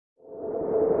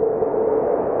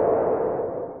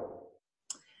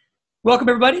Welcome,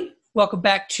 everybody. Welcome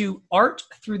back to Art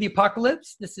Through the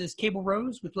Apocalypse. This is Cable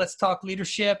Rose with Let's Talk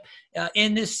Leadership.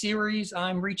 In this series,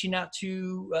 I'm reaching out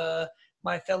to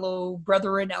my fellow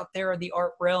brethren out there in the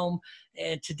art realm.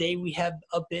 And today we have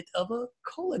a bit of a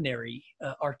culinary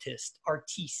artist.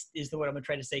 Artiste is the word I'm going to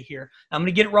try to say here. I'm going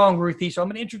to get it wrong, Ruthie. So I'm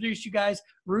going to introduce you guys.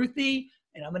 Ruthie,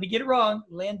 and I'm going to get it wrong.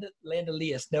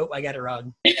 Landelius. Nope, I got it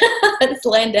wrong. It's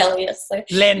Landelius.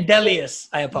 Landelius.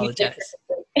 I apologize.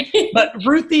 But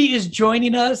Ruthie is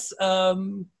joining us.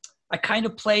 I kind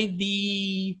of play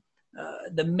the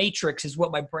matrix is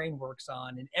what my brain works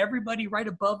on. And everybody right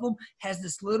above them has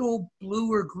this little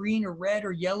blue or green or red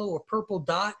or yellow or purple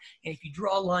dot. And if you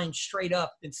draw a line straight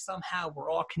up, then somehow we're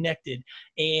all connected.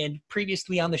 And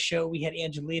previously on the show, we had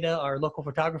Angelita, our local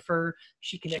photographer.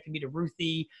 She connected me to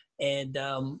Ruthie. And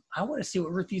I want to see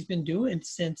what Ruthie's been doing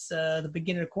since the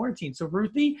beginning of quarantine. So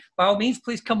Ruthie, by all means,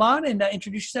 please come on and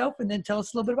introduce yourself and then tell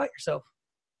us a little bit about yourself.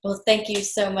 Well, thank you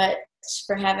so much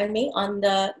for having me on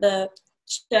the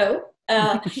show.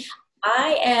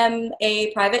 I am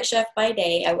a private chef by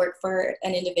day. I work for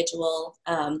an individual.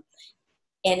 And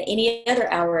any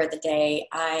other hour of the day,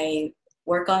 I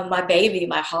work on my baby,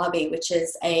 my hobby, which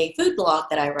is a food blog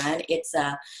that I run. It's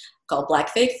called Black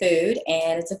Fig Food,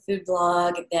 and it's a food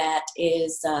blog that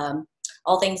is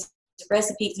all things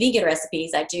recipes, vegan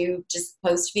recipes. I do just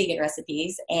post vegan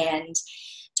recipes and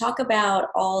talk about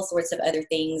all sorts of other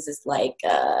things, as like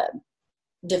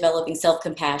developing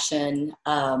self-compassion,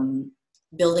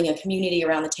 building a community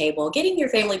around the table, getting your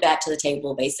family back to the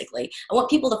table, basically. I want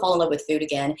people to fall in love with food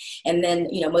again. And then,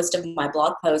 most of my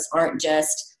blog posts aren't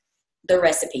just the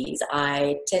recipes.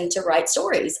 I tend to write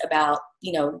stories about,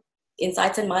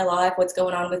 insights in my life, what's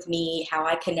going on with me, how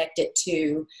I connect it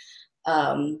to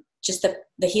just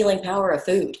the healing power of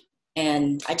food.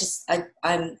 And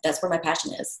I'm that's where my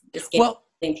passion is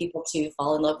getting people to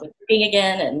fall in love with cooking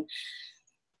again. And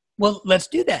well, let's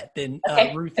do that then,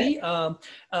 okay. Ruthie.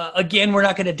 Again, we're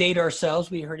not going to date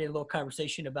ourselves. We heard a little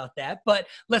conversation about that, but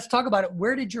let's talk about it.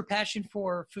 Where did your passion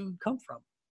for food come from?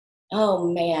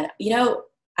 Oh man,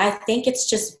 I think it's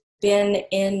just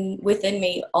been within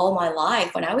me all my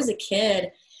life. When I was a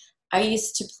kid, I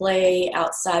used to play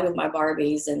outside with my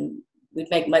Barbies, and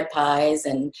we'd make mud pies,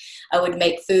 and I would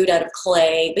make food out of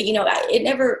clay. But it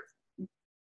never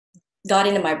got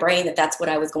into my brain that that's what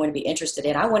I was going to be interested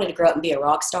in. I wanted to grow up and be a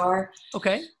rock star.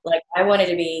 Okay. Like I wanted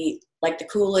to be like the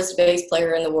coolest bass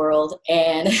player in the world,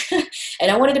 and and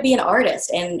I wanted to be an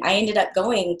artist. And I ended up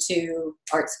going to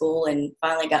art school and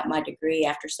finally got my degree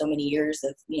after so many years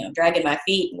of dragging my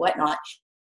feet and whatnot.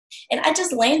 And I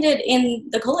just landed in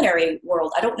the culinary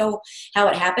world. I don't know how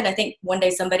it happened. I think one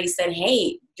day somebody said,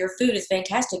 "Hey, your food is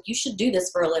fantastic. You should do this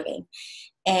for a living."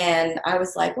 And I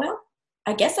was like, well,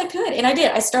 I guess I could. And I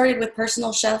did. I started with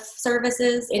personal chef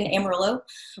services in Amarillo.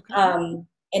 Okay.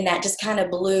 And that just kind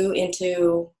of blew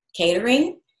into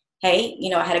catering. Hey,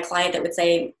 I had a client that would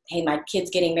say, "Hey, my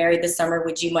kid's getting married this summer.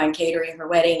 Would you mind catering her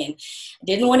wedding?" And I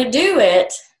didn't want to do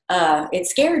it. It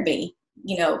scared me,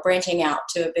 branching out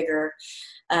to a bigger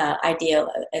idea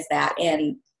as that.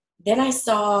 And then I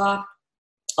saw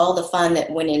all the fun that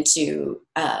went into,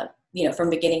 from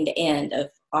beginning to end of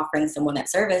offering someone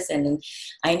that service. And then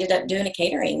I ended up doing a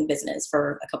catering business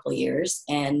for a couple of years.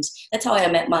 And that's how I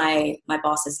met my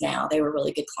bosses now. They were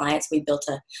really good clients. We built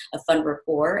a fun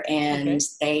rapport, and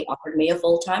They offered me a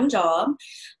full-time job.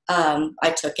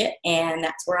 I took it, and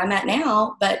that's where I'm at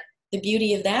now. But the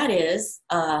beauty of that is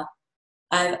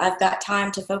I've got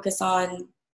time to focus on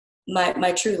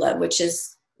my true love, which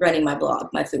is running my blog,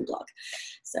 my food blog.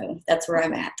 So that's where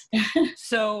I'm at.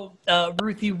 So,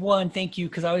 Ruthie, one, thank you,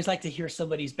 because I always like to hear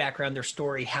somebody's background, their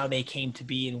story, how they came to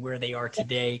be and where they are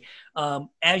today.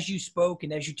 As you spoke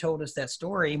and as you told us that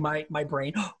story, my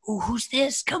brain, oh, who's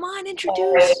this? Come on,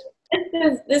 introduce.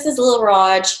 This is LiL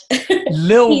Roge.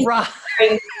 LiL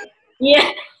Roge.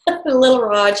 Yeah, LiL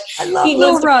Roge. I love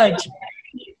LiL Roge.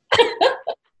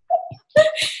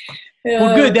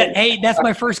 Well, good. That's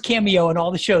my first cameo in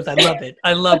all the shows. I love it.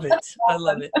 I love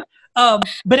it.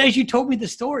 But as you told me the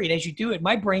story and as you do it,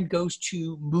 my brain goes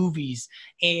to movies.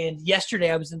 And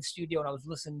yesterday I was in the studio and I was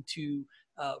listening to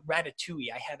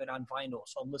Ratatouille. I have it on vinyl,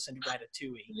 so I'm listening to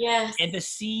Ratatouille. Yes. And the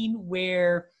scene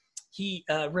where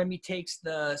Remy takes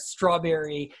the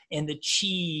strawberry and the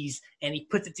cheese and he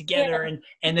puts it together,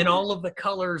 and then all of the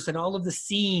colors and all of the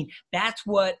scene. That's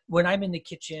what, when I'm in the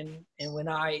kitchen and when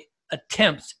I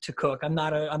attempt to cook, I'm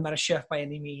not a chef by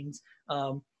any means.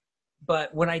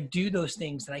 But when I do those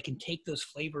things and I can take those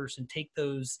flavors and take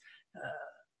those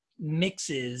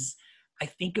mixes, I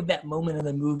think of that moment in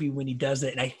the movie when he does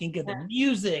it, and I think of the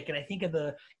music, and I think of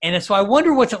and so I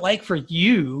wonder what's it like for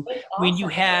you when you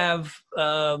have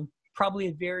probably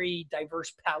a very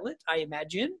diverse palette, I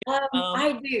imagine.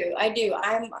 I do.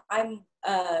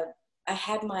 I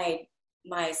had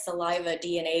my saliva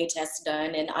DNA test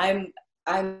done, and I'm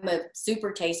a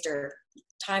super taster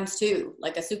times two,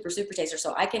 like a super taster.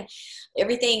 So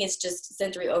everything is just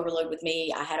sensory overload with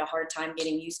me. I had a hard time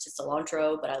getting used to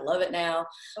cilantro, but I love it now.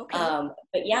 Okay.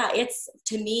 But yeah, it's,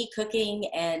 to me, cooking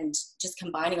and just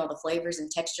combining all the flavors and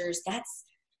textures, that's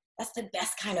the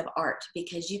best kind of art,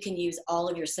 because you can use all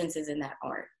of your senses in that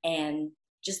art, and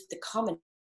just the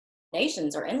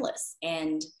combinations are endless.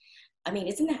 And I mean,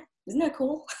 isn't that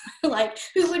cool? Like,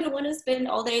 who wouldn't want to spend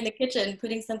all day in the kitchen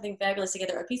putting something fabulous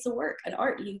together, a piece of work, an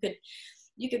art?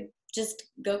 You could just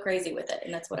go crazy with it.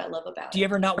 And that's what I love about it. Do you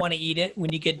ever not want to eat it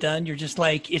when you get done? You're just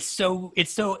like, it's so,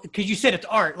 because you said it's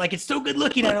art. Like, it's so good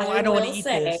looking. I don't want to eat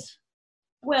this.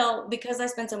 Well, because I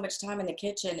spend so much time in the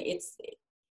kitchen,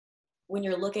 when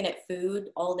you're looking at food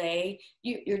all day,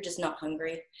 you're just not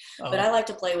hungry. But I like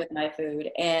to play with my food,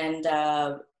 and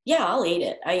yeah, I'll eat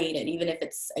it. I eat it, even if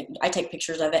I take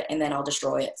pictures of it and then I'll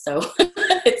destroy it. So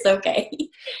it's okay.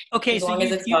 Okay, as long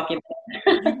as it's documented.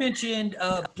 You mentioned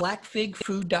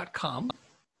blackfigfood.com.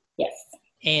 Yes.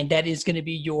 And that is going to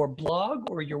be your blog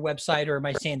or your website, or am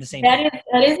I saying the same thing?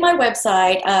 That is my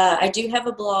website. I do have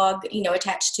a blog,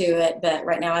 attached to it, but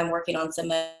right now I'm working on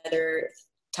some other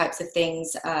types of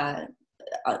things,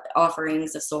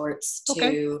 offerings of sorts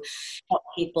to help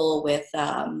people with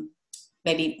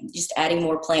maybe just adding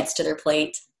more plants to their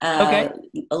plate, a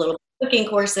little cooking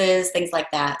courses, things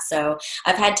like that. So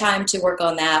I've had time to work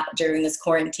on that during this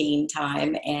quarantine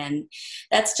time, and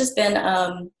that's just been,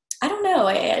 I don't know,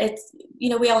 it's,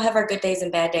 we all have our good days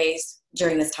and bad days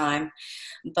during this time,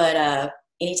 but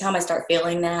anytime I start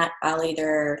feeling that, I'll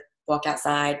either walk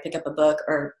outside, pick up a book,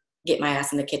 or get my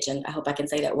ass in the kitchen. I hope I can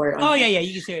say that word. Yeah,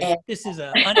 you can say it. This is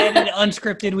unedited,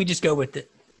 unscripted. We just go with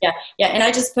it. Yeah, and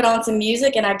I just put on some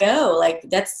music and I go. Like,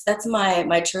 that's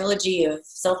my trilogy of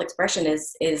self-expression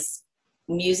is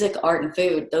music, art, and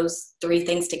food. Those three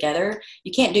things together.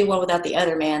 You can't do one without the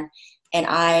other, man. And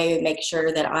I make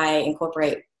sure that I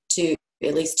incorporate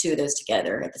at least two of those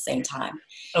together at the same time.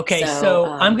 Okay, so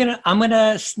I'm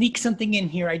gonna sneak something in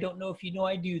here. I don't know if you know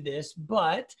I do this,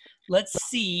 but let's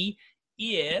see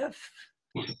if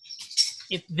this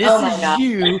is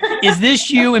you. Is this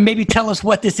you? And maybe tell us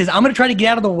what this is. I'm gonna try to get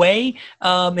out of the way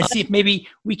and see if maybe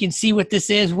we can see what this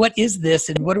is. What is this,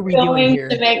 and what are we doing here?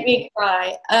 To make me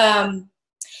cry.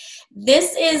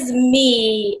 This is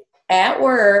me at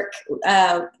work.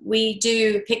 We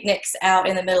do picnics out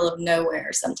in the middle of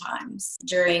nowhere sometimes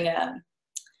during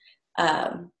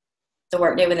the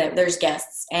work day when there's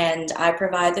guests, and I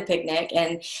provide the picnic,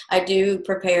 and I do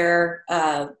prepare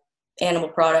animal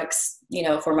products,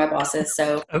 for my bosses.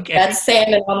 So that's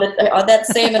salmon on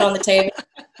the table.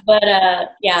 But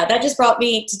yeah, that just brought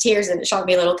me to tears, and it shocked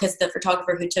me a little because the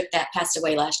photographer who took that passed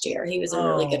away last year. He was a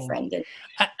really good friend.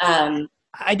 And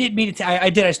I didn't mean to. I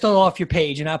did. I stole off your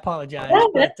page, and I apologize. Yeah,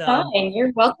 that's fine.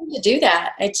 You're welcome to do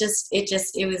that. It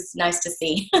was nice to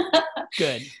see.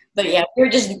 Good. But yeah, we were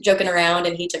just joking around,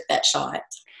 and he took that shot.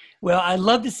 Well, I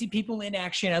love to see people in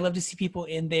action. I love to see people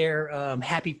in their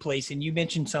happy place. And you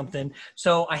mentioned something.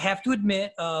 So I have to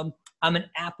admit, I'm an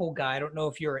Apple guy. I don't know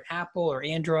if you're an Apple or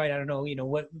Android. I don't know.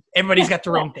 What everybody's got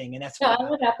their own thing, and that's fine. No,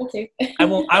 I'm an Apple too.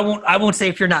 I won't say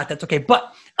if you're not. That's okay.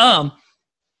 But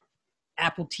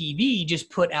Apple TV just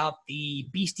put out the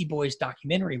Beastie Boys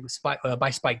documentary with by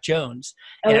Spike Jonze.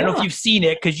 And I don't know if you've seen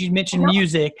it because you mentioned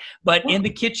music, but in the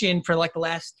kitchen for like the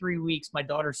last 3 weeks, my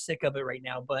daughter's sick of it right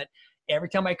now. But every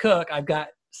time I cook, I've got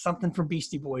something from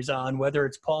Beastie Boys on, whether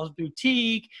it's Paul's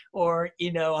Boutique or,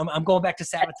 I'm going back to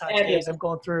Sabotage days. I'm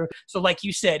going through. So like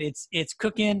you said, it's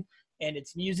cooking and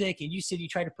it's music. And you said you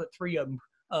try to put three of them.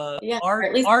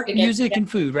 Art, music, and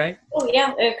food, right? Oh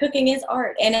yeah, cooking is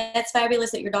art, and it's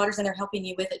fabulous that your daughter's in there helping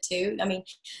you with it too. I mean,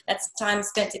 that's time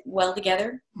spent well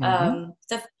together.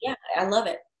 So yeah, I love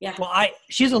it. Yeah. Well,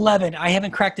 she's 11. I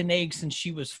haven't cracked an egg since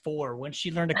she was 4. When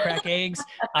she learned to crack eggs,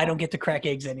 I don't get to crack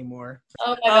eggs anymore.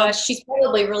 Oh my gosh, she's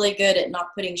probably really good at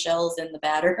not putting shells in the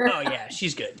batter. Oh yeah,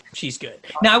 she's good. She's good.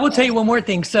 Now I will tell you one more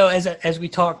thing. So as we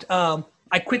talked,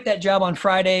 I quit that job on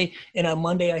Friday, and on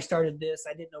Monday I started this.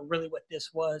 I didn't know really what this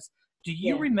was. Do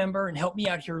you remember, and help me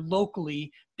out here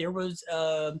locally, there was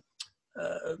a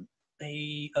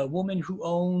woman who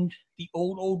owned the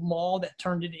old mall that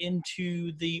turned it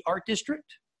into the art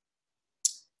district?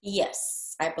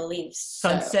 Yes, I believe so.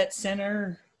 Sunset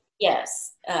Center?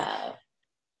 Yes. I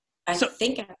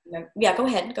think I remember. Yeah, go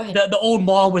ahead. The old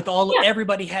mall with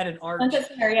everybody had an art. Sunset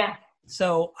Center, yeah.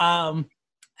 So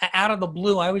out of the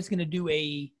blue, I was going to do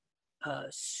a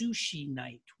sushi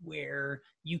night where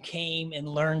you came and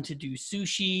learned to do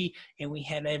sushi, and we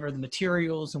had ever the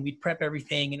materials and we'd prep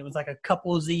everything, and it was like a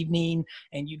couples evening,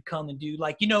 and you'd come and do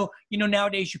like,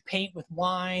 nowadays you paint with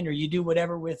wine or you do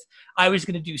whatever with, I was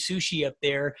going to do sushi up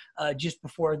there just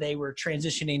before they were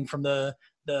transitioning from the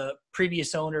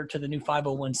previous owner to the new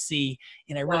 501c.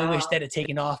 And I really wish that had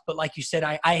taken off. But like you said,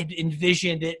 I had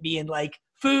envisioned it being like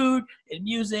food and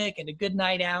music and a good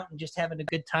night out and just having a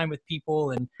good time with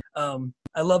people. And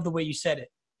I love the way you said it,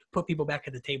 put people back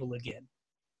at the table again.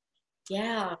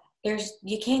 Yeah,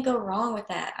 you can't go wrong with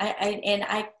that.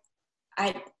 I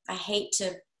hate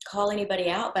to call anybody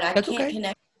out, but That's can't okay.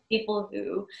 connect with people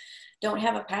who don't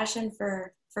have a passion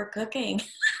for cooking.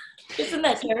 Isn't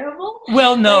that terrible?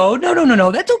 Well, no.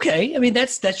 That's okay. I mean,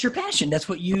 that's your passion. That's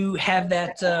what you have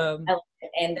that.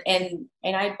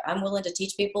 I'm willing to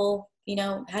teach people,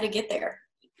 how to get there,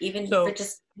 even for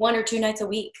just 1 or 2 nights a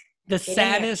week. The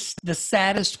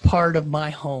saddest part of my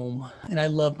home, and I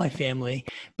love my family,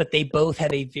 but they both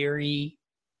have a very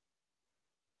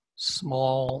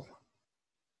small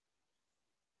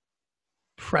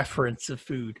preference of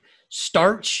food: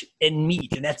 starch and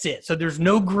meat, and that's it. So there's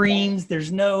no greens,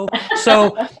 so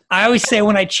I always say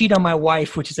when I cheat on my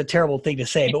wife, which is a terrible thing to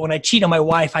say, but when I cheat on my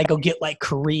wife, I go get like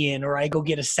Korean, or I go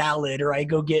get a salad, or I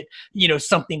go get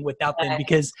something without them,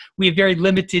 because we have very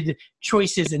limited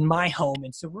choices in my home,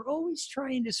 and so we're always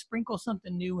trying to sprinkle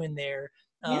something new in there.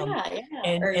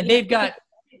 And they've got,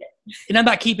 and I'm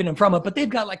not keeping them from it, but they've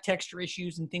got like texture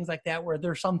issues and things like that, where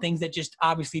there's some things that just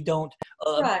obviously don't,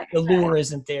 the lure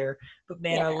isn't there. But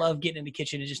man, I love getting in the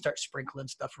kitchen and just start sprinkling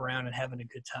stuff around and having a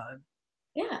good time.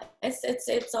 Yeah,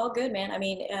 it's all good, man. I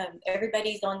mean,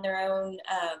 everybody's on their own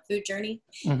food journey,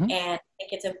 Mm-hmm. and I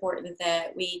think it's important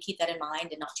that we keep that in mind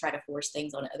and not try to force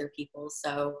things on other people.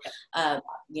 So,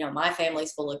 my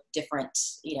family's full of different,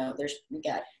 we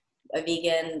got a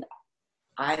vegan.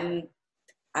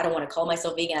 I don't want to call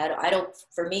myself vegan. I don't,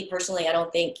 for me personally, I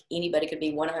don't think anybody could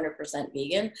be 100%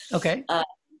 vegan. Okay.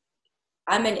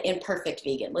 I'm an imperfect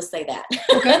vegan. Let's say that.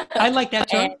 Okay. I like that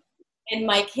term. And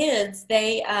my kids,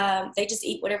 they just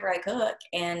eat whatever I cook,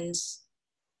 and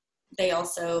they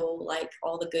also like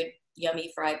all the good,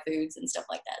 yummy fried foods and stuff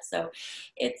like that. So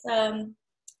it's,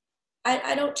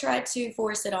 I don't try to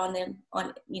force it on them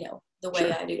the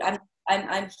way I do.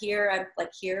 I'm here. I'm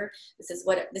like, here, this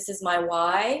is my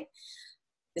why.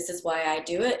 This is why I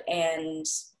do it. And,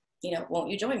 won't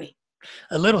you join me?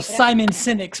 A little Simon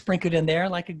Sinek sprinkled in there. I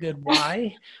like a good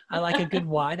why. I like a good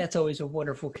why. That's always a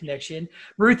wonderful connection.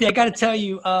 Ruthie, I got to tell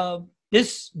you,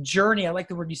 this journey, I like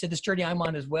the word you said, this journey I'm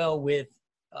on as well with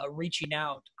reaching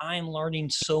out. I'm learning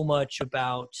so much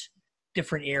about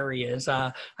different areas.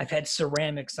 I've had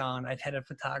ceramics on. I've had a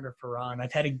photographer on.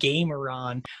 I've had a gamer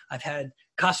on. I've had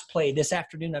cosplay. This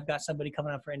afternoon, I've got somebody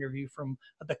coming out for interview from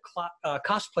the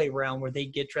cosplay realm, where they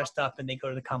get dressed up and they go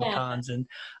to the Comic-Cons. And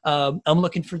I'm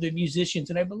looking for the musicians.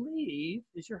 And I believe,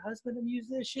 is your husband a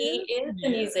musician? He is a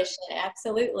musician,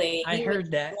 absolutely. I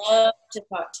heard that. Love to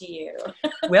talk to you.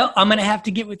 Well, I'm going to have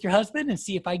to get with your husband and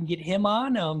see if I can get him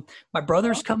on. My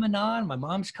brother's coming on. My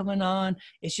mom's coming on.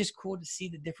 It's just cool to see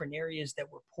the different areas that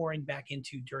we're pouring back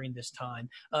into during this time.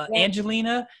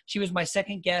 Angelina, she was my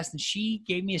second guest, and she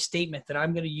gave me a statement that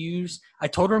I'm going to use. I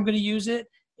told her I'm going to use it,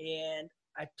 and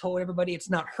I told everybody it's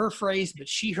not her phrase, but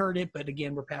she heard it. But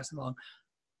again, we're passing along.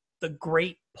 The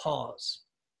great pause.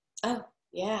 Oh,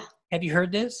 yeah. Have you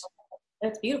heard this?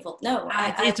 That's beautiful. No,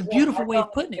 it's a beautiful way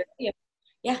of putting it.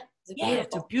 Yeah.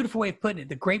 It's a beautiful way of putting it.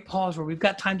 The great pause, where we've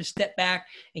got time to step back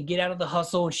and get out of the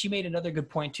hustle. And she made another good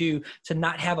point too, to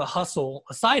not have a hustle,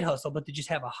 a side hustle, but to just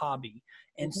have a hobby.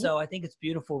 And so I think it's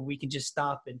beautiful. We can just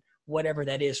stop, and whatever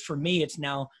that is. For me, it's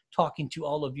now talking to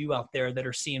all of you out there that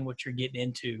are seeing what you're getting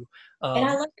into. And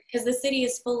I love it because the city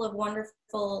is full of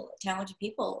wonderful, talented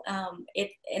people.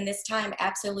 And this time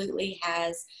absolutely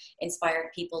has inspired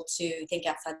people to think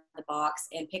outside the box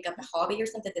and pick up a hobby or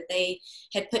something that they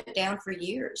had put down for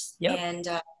years. Yep. And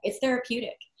it's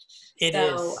therapeutic. It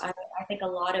is. I think a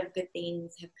lot of good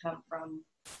things have come from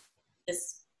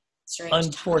this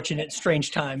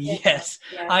strange time. Yes,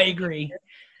 yeah. I agree.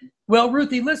 Well,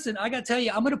 Ruthie, listen, I got to tell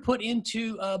you, I'm going to put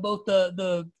into both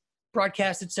the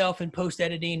broadcast itself and post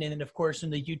editing, and then of course in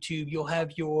the YouTube, you'll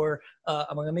have your,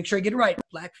 I'm going to make sure I get it right,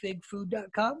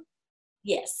 blackfigfood.com.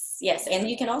 Yes, yes. And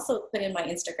you can also put in my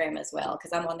Instagram as well,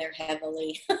 because I'm on there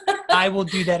heavily. I will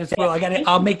do that as well.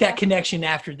 I'll make that connection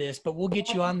after this, but we'll get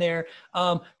you on there.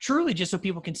 Truly just so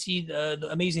people can see the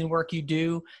amazing work you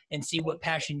do and see what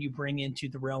passion you bring into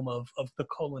the realm of the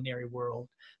culinary world.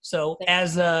 So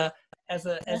as a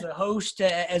host,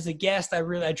 as a guest,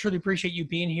 I truly appreciate you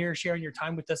being here, sharing your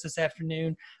time with us this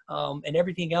afternoon, and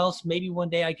everything else. Maybe one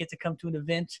day I get to come to an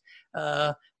event,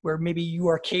 where maybe you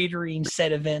are catering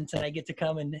said event and I get to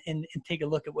come and take a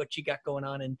look at what you got going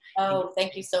on.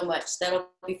 Thank you so much. That'll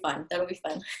be fun.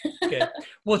 Good.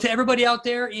 Well, to everybody out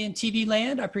there in TV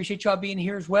land, I appreciate y'all being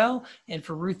here as well. And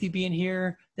for Ruthie being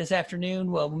here this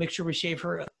afternoon, well, we'll make sure we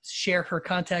share her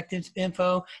contact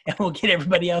info, and we'll get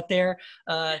everybody out there.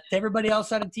 To everybody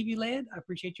outside of TV land, I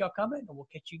appreciate y'all coming, and we'll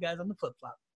catch you guys on the flip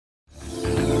flop.